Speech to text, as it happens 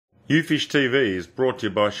YouFishTV is brought to you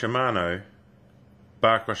by Shimano,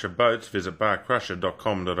 Bar Crusher Boats, visit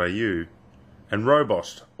barcrusher.com.au, and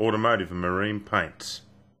Robost Automotive and Marine Paints.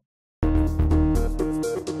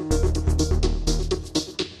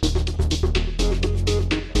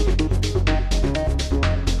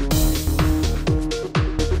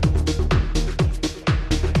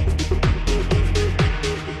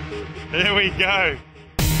 There we go.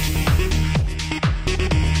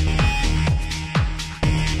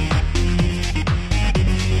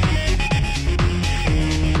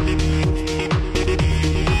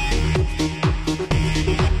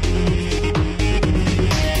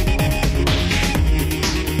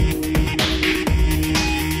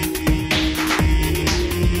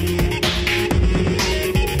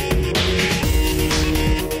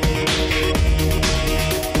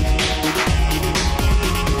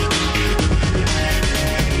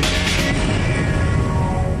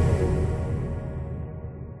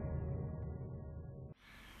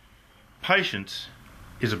 Patience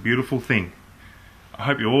is a beautiful thing. I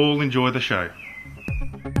hope you all enjoy the show.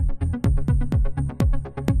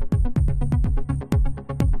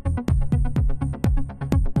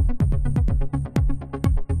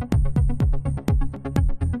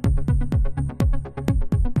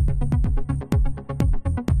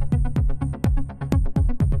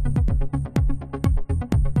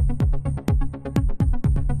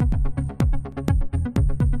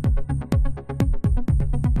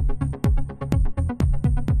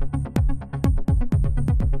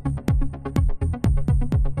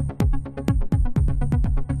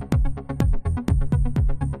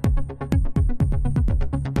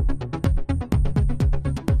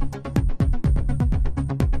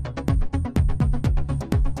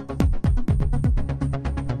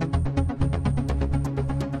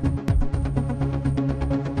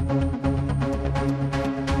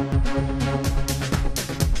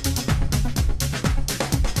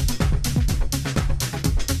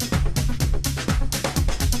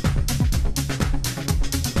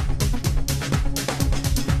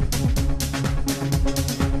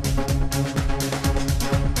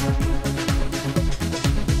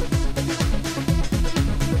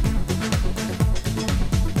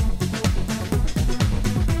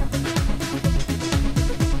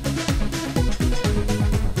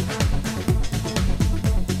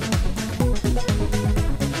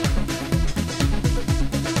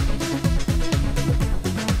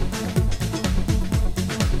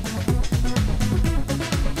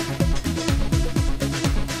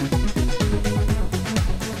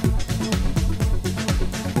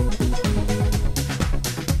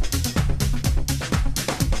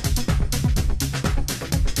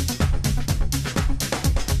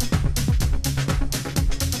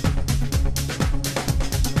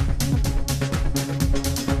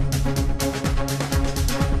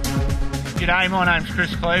 G'day, my name's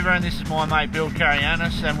Chris Cleaver and this is my mate Bill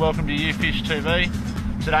Carianis, and welcome to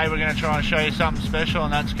YouFishTV. Today we're going to try and show you something special,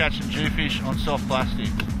 and that's catching jewfish on soft plastic.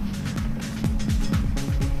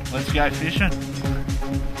 Let's go fishing.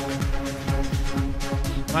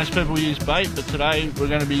 Most people use bait, but today we're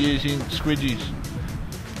going to be using squidgies.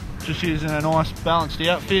 Just using a nice balanced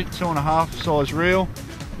outfit, 2.5 size reel.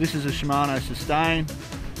 This is a Shimano Sustain.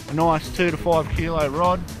 A nice 2 to 5 kilo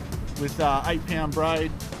rod with 8 pound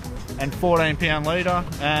braid and 14 pound leader,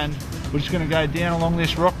 and we're just going to go down along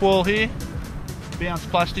this rock wall here, bounce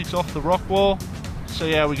plastics off the rock wall,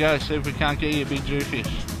 see how we go, see if we can't get you a big jewfish.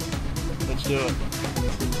 Let's do it.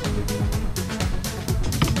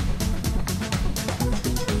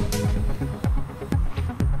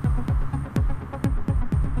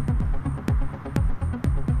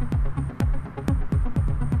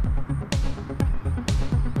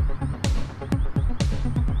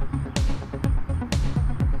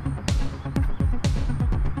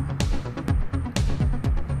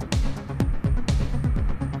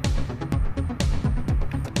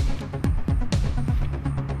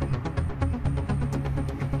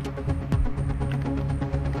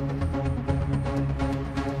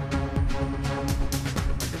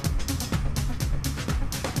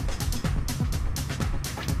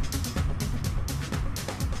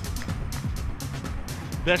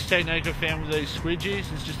 Best technique I've found with these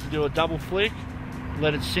squidgies is just to do a double flick,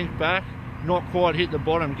 let it sink back, not quite hit the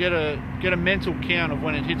bottom, get a mental count of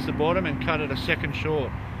when it hits the bottom and cut it a second short.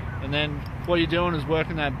 And then what you're doing is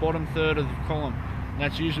working that bottom third of the column, and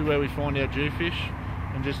that's usually where we find our jewfish.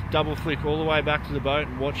 And just double flick all the way back to the boat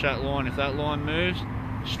and watch that line. If that line moves,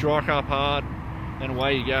 strike up hard, then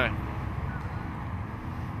away you go.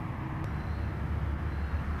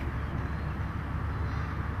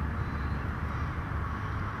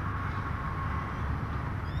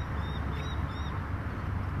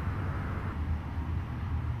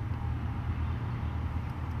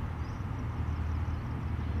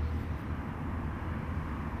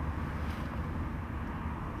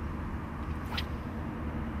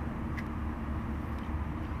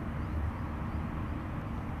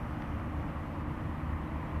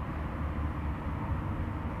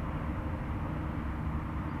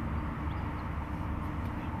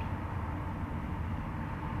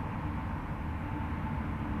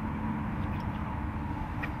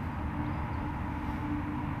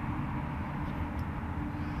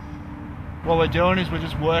 What we're doing is we're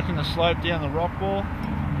just working the slope down the rock wall,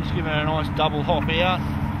 just giving it a nice double hop out,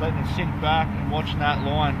 letting it sink back and watching that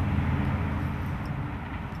line.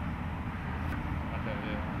 Okay,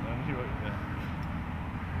 yeah. Let me see what you do.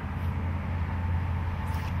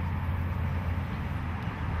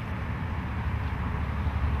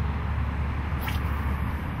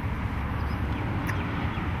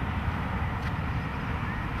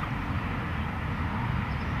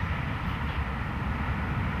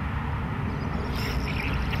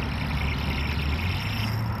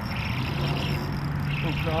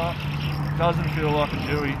 Doesn't feel like a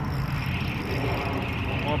dewy.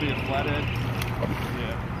 Might be a flathead.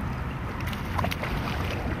 Yeah.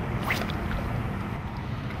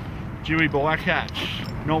 Dewy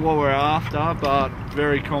bycatch. Not what we're after, but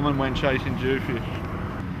very common when chasing jewfish.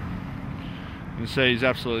 You can see he's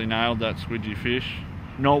absolutely nailed that squidgy fish.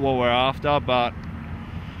 Not what we're after, but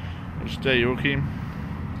we'll just de-hook him.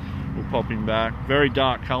 We'll pop him back. Very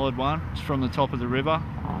dark coloured one. It's from the top of the river.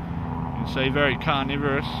 You can see very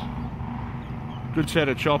carnivorous. Good set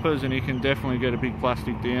of choppers, and he can definitely get a big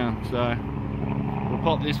plastic down. So we'll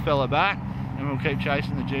pop this fella back and we'll keep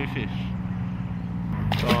chasing the jewfish.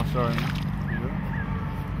 Oh, sorry.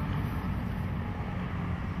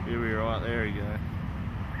 Here we are, right, there we go.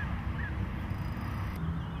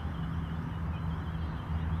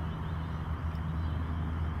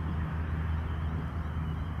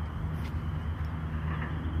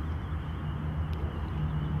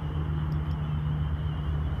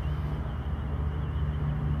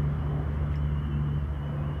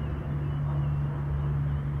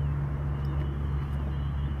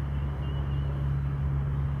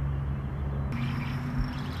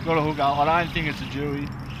 Got a hook up. I don't think it's a dewy.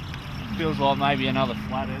 Feels like maybe another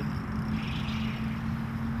flathead.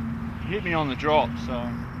 Hit me on the drop, so.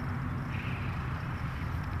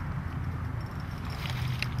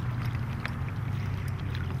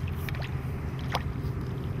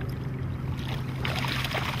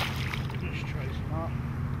 Just trace him up.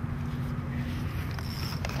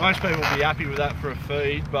 Most people will be happy with that for a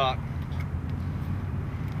feed, but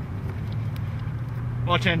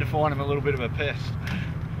I tend to find him a little bit of a pest.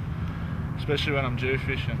 Especially when I'm dew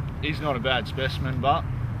fishing. He's not a bad specimen, but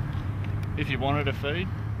if you wanted a feed,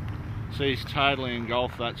 so he's totally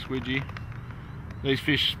engulfed that squidgy. These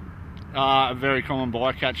fish are a very common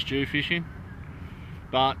bycatch dew fishing,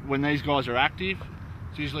 but when these guys are active,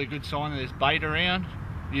 it's usually a good sign that there's bait around.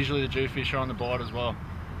 Usually the dew fish are on the bite as well.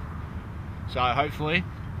 So hopefully,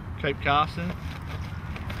 keep casting.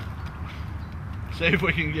 See if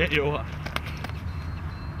we can get you one.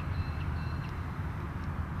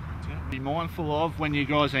 Be mindful of when you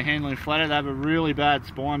guys are handling flathead, they have a really bad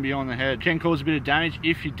spine behind the head. Can cause a bit of damage.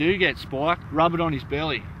 If you do get spiked, rub it on his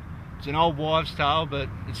belly. It's an old wives' tale, but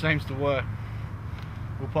it seems to work.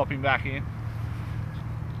 We'll pop him back in.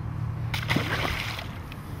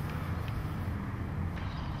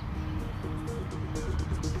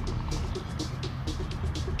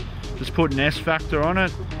 Just put an S factor on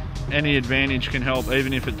it. Any advantage can help,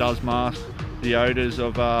 even if it does mask the odours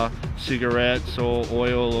of cigarettes or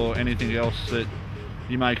oil or anything else that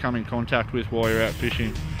you may come in contact with while you're out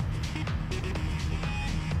fishing.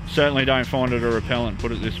 Certainly don't find it a repellent,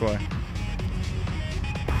 put it this way.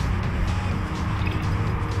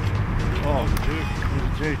 Oh, there's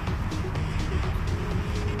a Jew.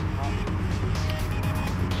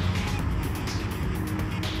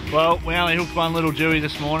 Well, we only hooked one little dewy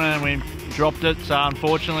this morning and we dropped it, so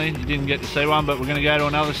unfortunately you didn't get to see one, but we're going to go to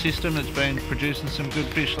another system that's been producing some good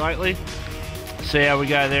fish lately. See how we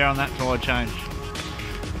go there on that tide change.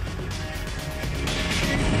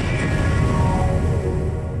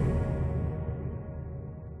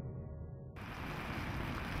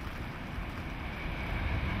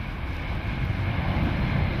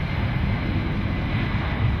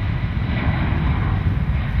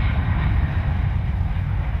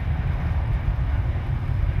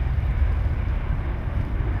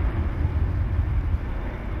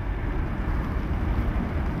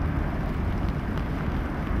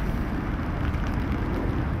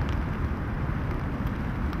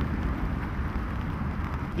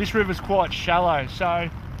 This river's quite shallow, so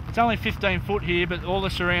it's only 15 foot here, but all the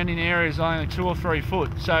surrounding area is only 2 or 3 foot,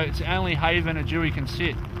 so it's the only haven a dewy can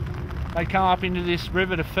sit. They come up into this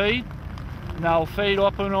river to feed, and they'll feed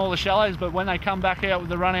up in all the shallows, but when they come back out with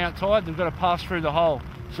the run out tide, they've got to pass through the hole.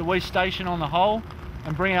 So we station on the hole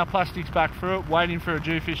and bring our plastics back through it, waiting for a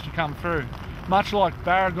jewfish to come through. Much like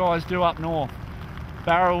barra guys do up north.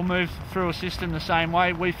 Barra will move through a system the same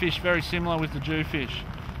way. We fish very similar with the jewfish.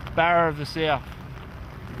 Barra of the south.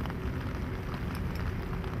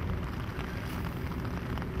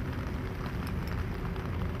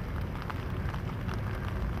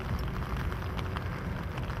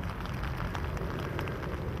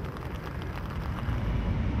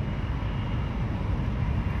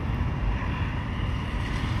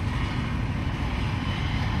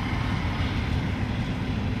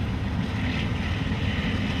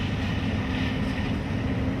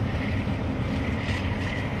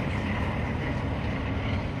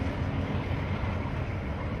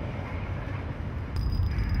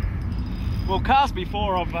 Well, cast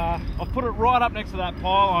before, I've put it right up next to that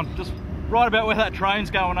pylon, just right about where that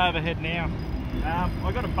train's going overhead now.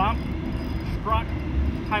 I got a bump, struck,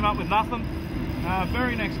 came up with nothing.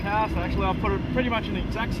 Very next cast, actually, I put it pretty much in the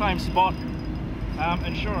exact same spot,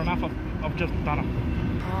 and sure enough, I've just done it.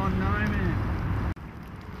 Oh no, man.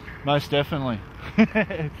 Most definitely.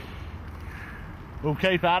 We'll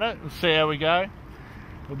keep at it, we'll see how we go.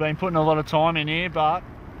 We've been putting a lot of time in here, but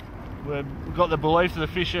we've got the belief that the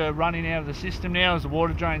fish are running out of the system now as the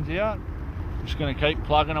water drains out. We're just going to keep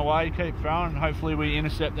plugging away, keep throwing, and hopefully we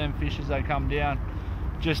intercept them fish as they come down.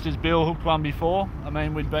 Just as Bill hooked one before. I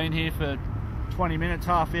mean, we'd been here for 20 minutes,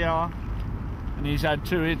 half hour, and he's had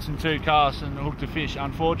 2 hits and 2 casts and hooked a fish.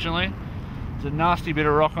 Unfortunately, there's a nasty bit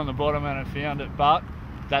of rock on the bottom and it found it, but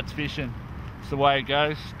that's fishing. It's the way it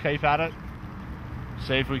goes. Keep at it.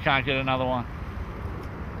 See if we can't get another one.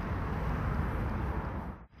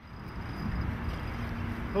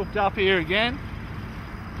 Hooked up here again,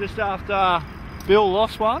 just after Bill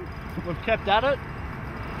lost one. We've kept at it,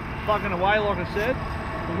 plugging away like I said.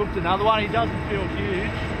 We've hooked another one. He doesn't feel huge,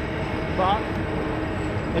 but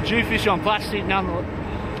a jewfish on plastic nonetheless.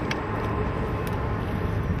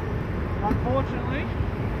 Unfortunately,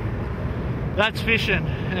 that's fishing,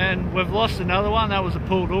 and we've lost another one. That was a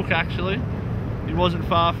pulled hook actually. He wasn't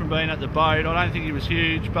far from being at the boat. I don't think he was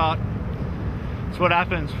huge, but it's what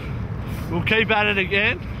happens. We'll keep at it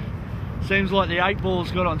again. Seems like the 8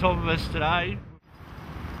 ball's got on top of us today.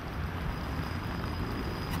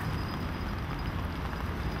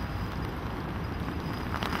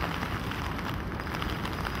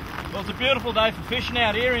 Well, it's a beautiful day for fishing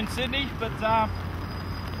out here in Sydney, but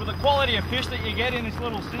with the quality of fish that you get in this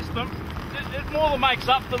little system, it more than makes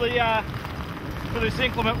up for this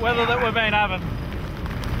inclement weather that we've been having.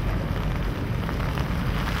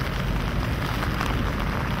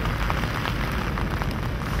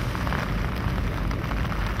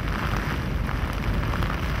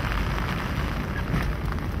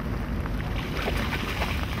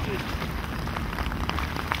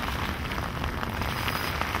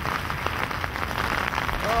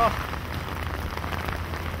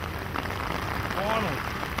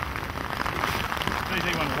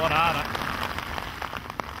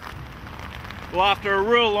 Well, after a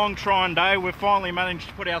real long trying day, we've finally managed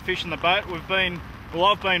to put our fish in the boat. I've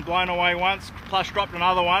been blown away once, plus dropped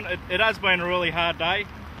another one. It has been a really hard day.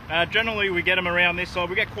 Generally we get them around this size.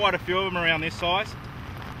 We get quite a few of them around this size.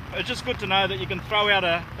 It's just good to know that you can throw out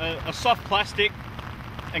a soft plastic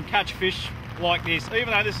and catch fish like this.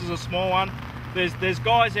 Even though this is a small one, there's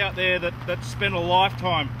guys out there that spend a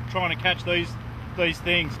lifetime trying to catch these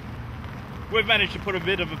things. We've managed to put a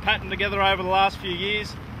bit of a pattern together over the last few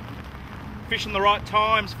years. Fishing the right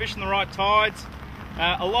times, fishing the right tides.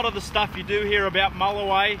 A lot of the stuff you do hear about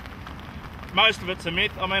mulloway, most of it's a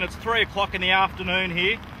myth. I mean, it's 3 o'clock in the afternoon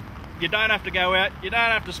here. You don't have to go out, you don't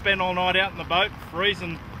have to spend all night out in the boat,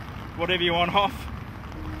 freezing whatever you want off.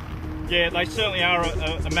 Yeah, they certainly are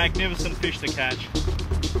a magnificent fish to catch.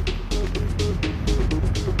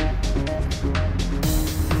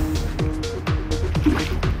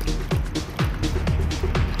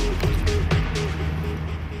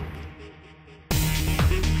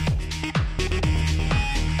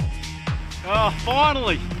 Oh,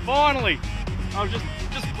 finally! I was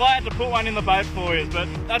just glad to put one in the boat for you, but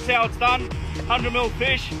that's how it's done. 100mm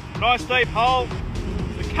fish, nice deep hole.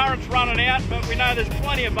 The current's running out, but we know there's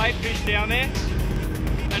plenty of bait fish down there.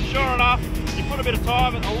 And sure enough, you put a bit of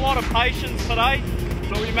time and a lot of patience today,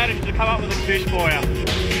 but we managed to come up with a fish for you.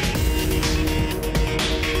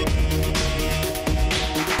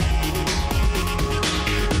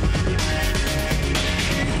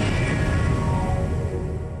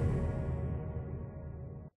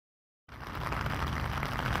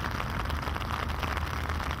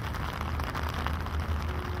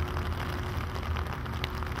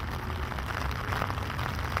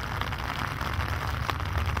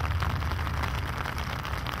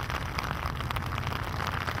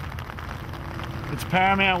 It's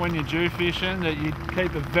paramount when you're jew fishing that you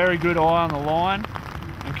keep a very good eye on the line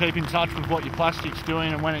and keep in touch with what your plastic's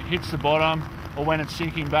doing and when it hits the bottom or when it's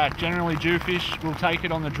sinking back. Generally jewfish will take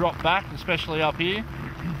it on the drop back, especially up here.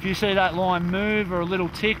 If you see that line move or a little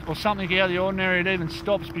tick or something out of the ordinary, it even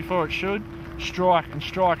stops before it should, strike, and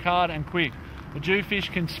strike hard and quick. A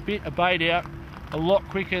jewfish can spit a bait out a lot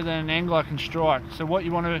quicker than an angler can strike. So what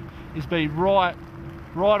you want to is be right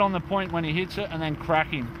on the point when he hits it and then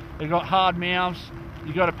crack him. They've got hard mouths,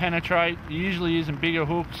 you've got to penetrate, you're usually using bigger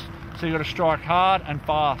hooks, so you've got to strike hard and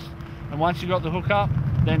fast. And once you've got the hook up,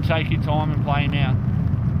 then take your time and play him out.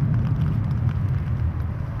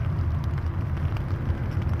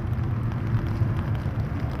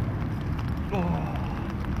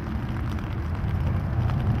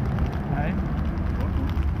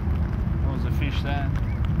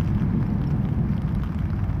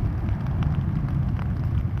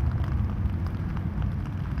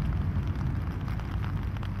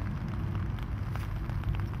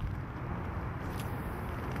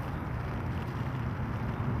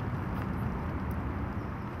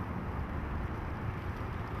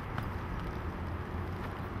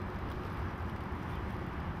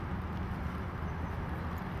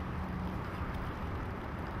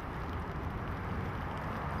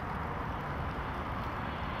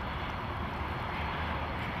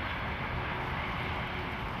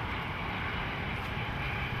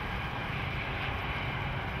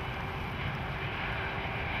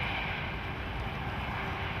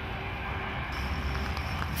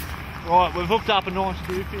 Right, we've hooked up a nice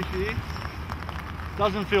jewfish here.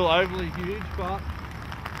 Doesn't feel overly huge, but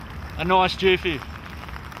a nice jewfish.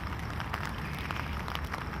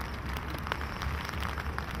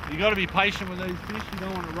 You got to be patient with these fish, you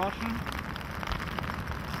don't want to rush them.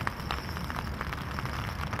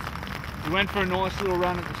 He went for a nice little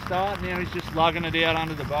run at the start, now he's just lugging it out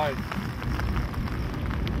under the boat.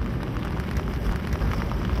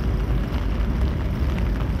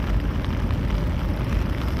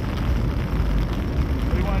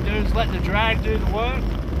 What you want to do is let the drag do the work.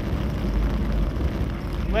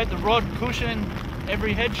 Let the rod cushion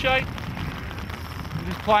every head shake. And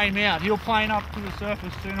just play him out. He'll plane up to the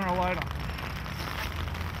surface sooner or later.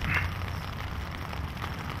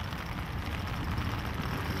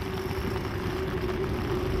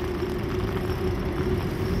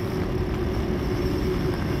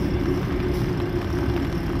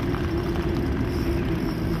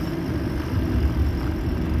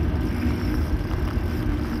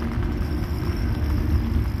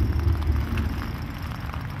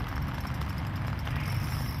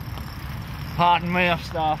 Pardon me off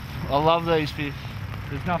stuff. I love these fish.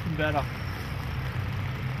 There's nothing better.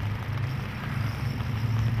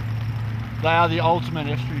 They are the ultimate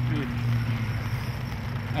estuary fish.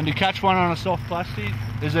 And to catch one on a soft plastic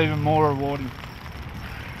is even more rewarding.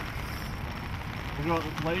 We've got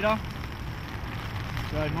the leader,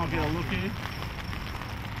 so you might get a look here.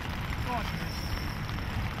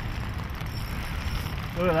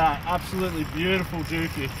 Look at that, absolutely beautiful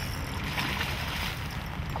jewfish.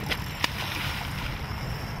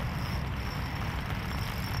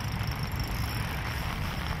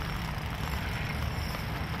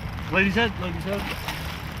 Lead his head, lead his head.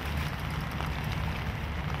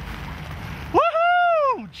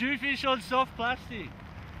 Woohoo! Jewfish on soft plastic.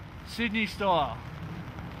 Sydney style.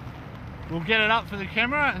 We'll get it up for the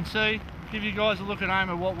camera and see, give you guys a look at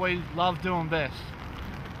home at what we love doing best.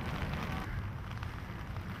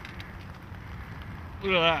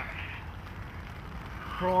 Look at that.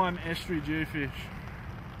 Prime estuary jewfish.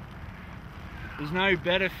 There's no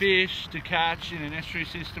better fish to catch in an estuary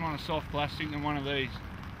system on a soft plastic than one of these.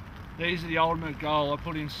 These are the ultimate goal. I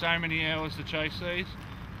put in so many hours to chase these,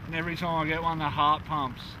 and every time I get one, the heart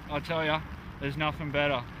pumps. I tell you, there's nothing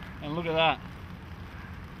better. And look at that.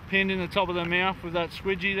 Pinned in the top of the mouth with that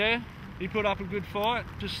squidgy there. He put up a good fight,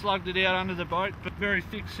 just slugged it out under the boat, but very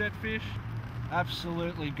thick set fish.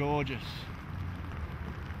 Absolutely gorgeous.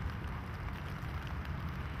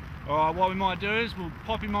 Alright, what we might do is we'll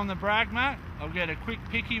pop him on the brag mat. I'll get a quick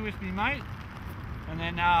picky with me mate, and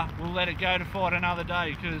then we'll let it go to fight another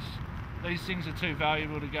day, because these things are too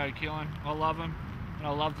valuable to go killing. I love them, and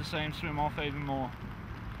I love to see them swim off even more.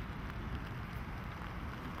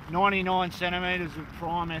 99 centimetres of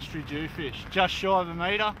prime estuary jewfish, just shy of a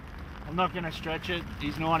metre. I'm not going to stretch it,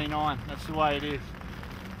 he's 99, that's the way it is.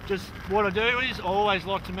 Just what I do is I always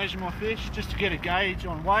like to measure my fish just to get a gauge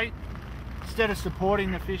on weight. Instead of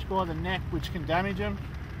supporting the fish by the neck, which can damage them,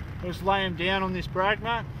 I just lay them down on this brag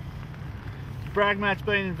mat. The brag mat's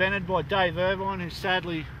been invented by Dave Irvine, who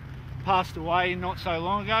sadly passed away not so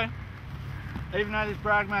long ago. Even though this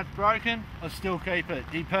brag mat's broken, I still keep it.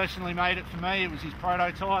 He personally made it for me, it was his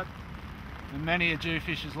prototype, and many a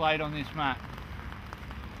jewfish is laid on this mat.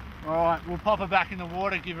 Alright, we'll pop her back in the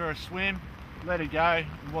water, give her a swim, let her go,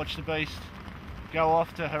 and watch the beast go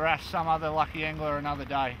off to harass some other lucky angler another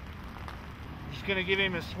day. Just going to give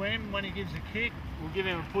him a swim. When he gives a kick, we'll give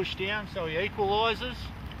him a push down so he equalises,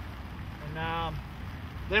 and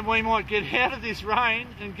then we might get out of this rain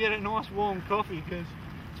and get a nice warm coffee, because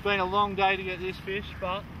it's been a long day to get this fish,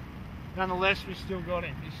 but nonetheless we still got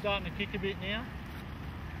him. He's starting to kick a bit now.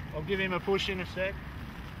 I'll give him a push in a sec.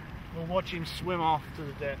 We'll watch him swim off to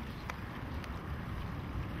the depths.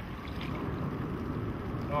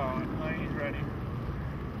 Alright, I think he's ready.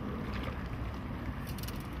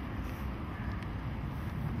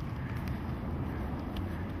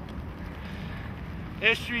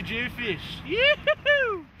 Estuary jewfish,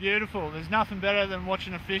 yoo-hoo! Beautiful. There's nothing better than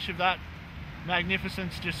watching a fish of that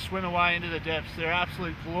magnificence just swim away into the depths. They're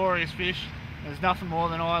absolute glorious fish. There's nothing more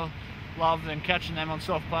than I love than catching them on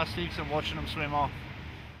soft plastics and watching them swim off.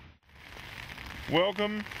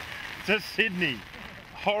 Welcome to Sydney.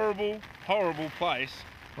 Horrible, horrible place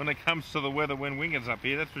when it comes to the weather when Winga's up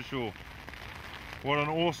here, that's for sure. What an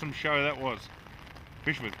awesome show that was.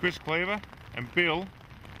 Fish with Chris Cleaver and Bill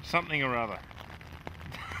something or other.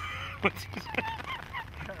 What's his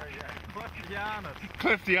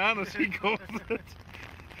Cleftianus, he calls it.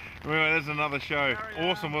 Anyway, there's another show.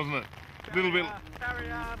 Awesome, wasn't it? A little bit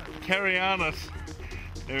Carrianus.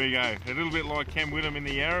 There we go. A little bit like Cam Whittam in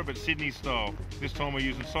the Yarra, but Sydney style. This time we're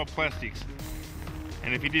using soft plastics.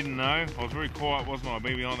 And if you didn't know, I was very quiet, wasn't I? I've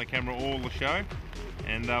been behind the camera all the show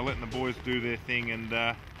and letting the boys do their thing, and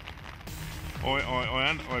I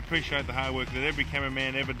appreciate the hard work that every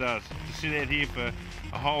cameraman ever does. To sit out here for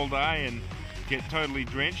a whole day and get totally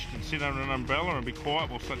drenched and sit under an umbrella and be quiet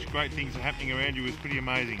while such great things are happening around you is pretty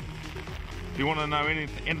amazing. If you want to know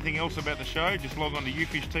anything else about the show, just log on to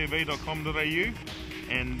youfishtv.com.au,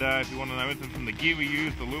 and if you want to know anything from the gear we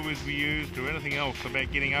used, the lures we used, or anything else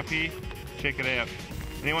about getting up here, check it out.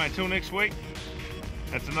 Anyway, until next week,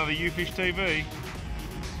 that's another YouFishTV.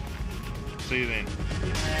 See you then.